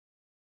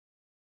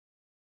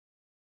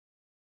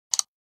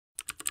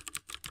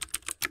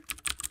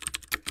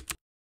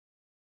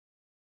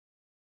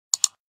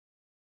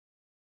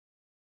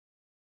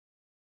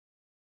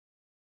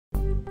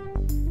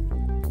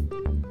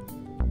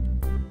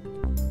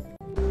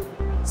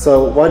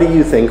So why do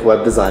you think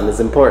web design is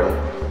important?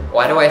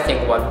 Why do I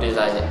think web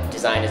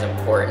design is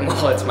important?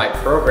 Well, it's my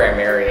program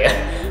area.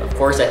 Of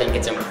course I think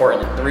it's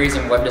important. The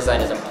reason web design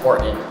is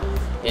important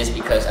is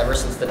because ever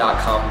since the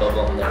 .com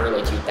bubble in the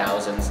early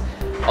 2000s,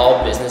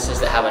 all businesses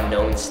that have a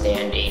known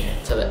standing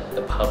to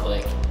the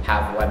public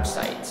have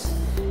websites.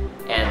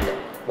 And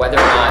whether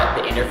or not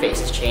the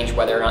interfaces change,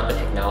 whether or not the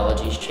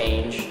technologies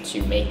change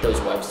to make those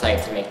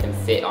websites and make them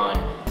fit on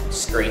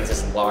screens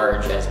as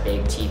large as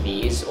big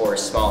TVs or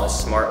as small as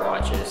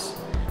smartwatches.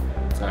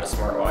 It's not a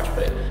smartwatch,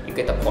 but you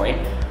get the point.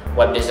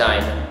 Web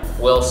design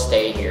will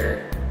stay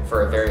here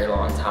for a very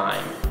long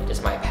time. It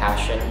is my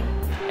passion,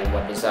 and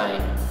web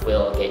design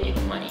will get you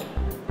the money.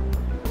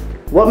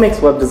 What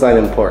makes web design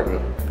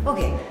important?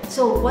 Okay,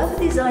 so web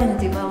design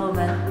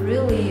development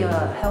really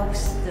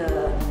helps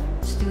the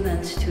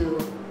students to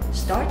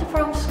start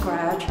from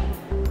scratch,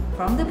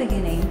 from the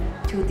beginning,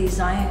 to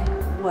design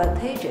web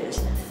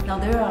pages. Now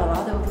there are a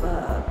lot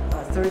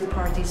of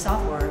third-party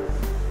software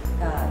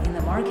in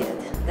the market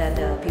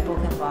that people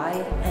can buy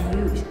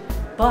and use,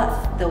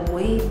 but the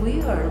way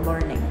we are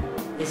learning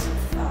is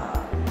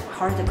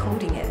hard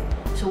coding it.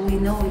 So we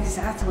know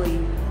exactly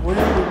where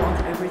we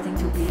want everything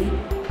to be.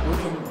 We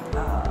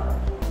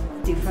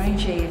can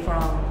differentiate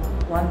from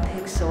one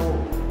pixel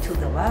to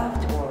the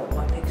left or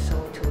one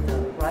pixel to the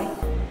right.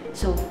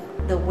 So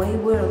the way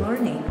we're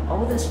learning,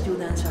 all the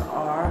students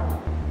are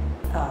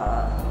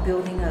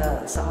building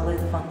a solid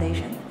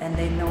foundation, and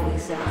they know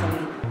exactly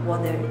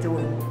what they're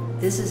doing.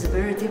 This is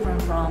very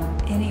different from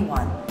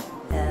anyone,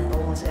 and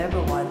almost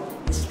everyone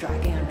is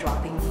dragging and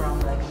dropping from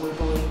like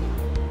Weebly.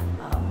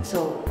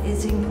 So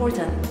it's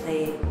important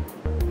they,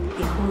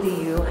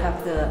 including you,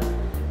 have the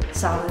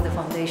solid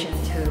foundation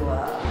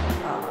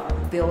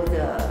to build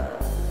a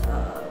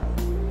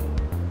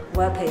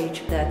web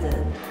page that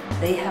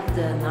they have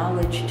the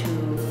knowledge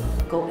to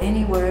go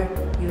anywhere,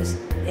 use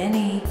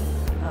any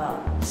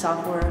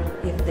software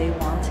if they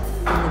want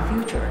in the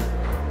future.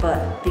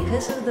 But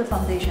because of the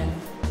foundation,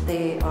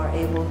 they are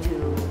able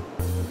to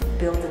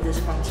build this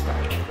from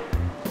scratch.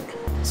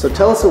 So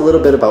tell us a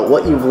little bit about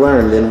what you've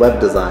learned in web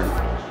design.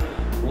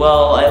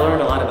 Well, I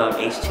learned a lot about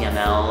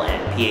HTML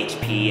and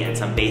PHP and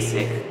some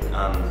basic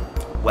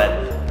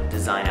web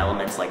design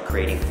elements like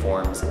creating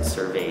forms and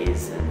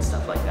surveys and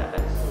stuff like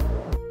that.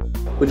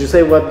 Would you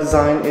say web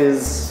design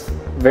is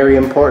very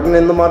important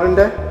in the modern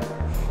day?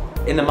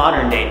 In the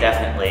modern day,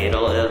 definitely.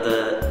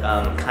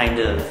 The kind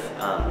of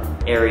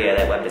area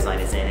that web design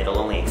is in, it'll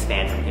only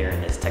expand from here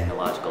in this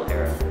technological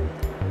era.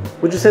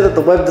 Would you say that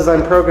the web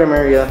design program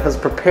area has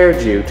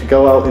prepared you to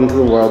go out into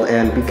the world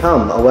and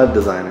become a web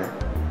designer?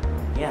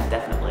 Yeah,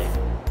 definitely.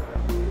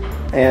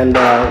 And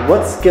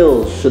what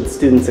skills should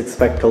students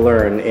expect to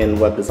learn in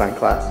web design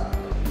class?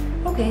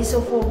 Okay,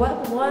 so for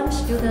Web 1,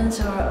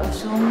 students are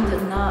assumed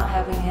not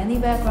having any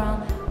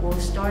background. We'll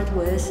start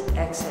with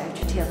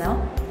XHTML.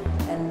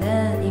 And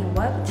then in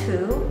Web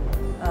 2,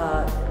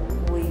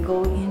 we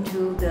go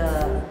into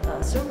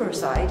the server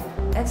side.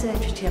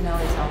 XHTML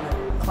is on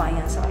the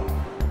client side.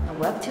 And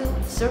Web 2,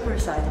 server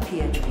side,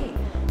 PHP.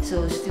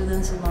 So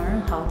students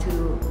learn how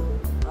to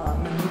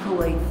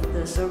manipulate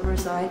the server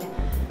side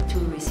to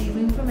receive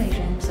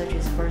information such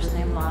as first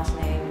name, last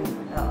name,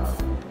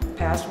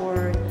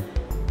 password,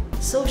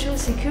 social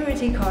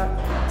security card,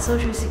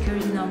 social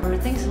security number,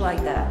 things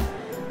like that.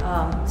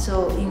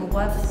 So in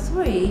Web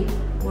 3,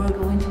 we're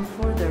going to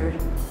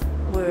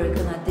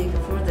dig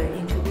further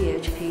into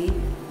PHP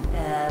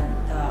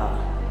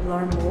and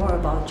learn more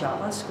about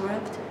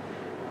JavaScript.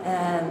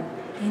 And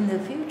in the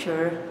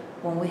future,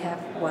 when we have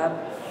Web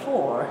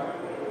 4,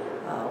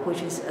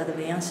 which is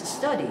advanced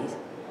studies,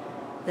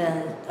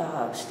 then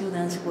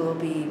students will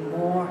be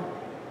more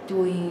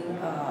doing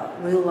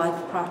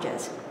real-life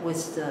projects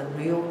with the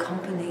real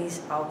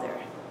companies out there.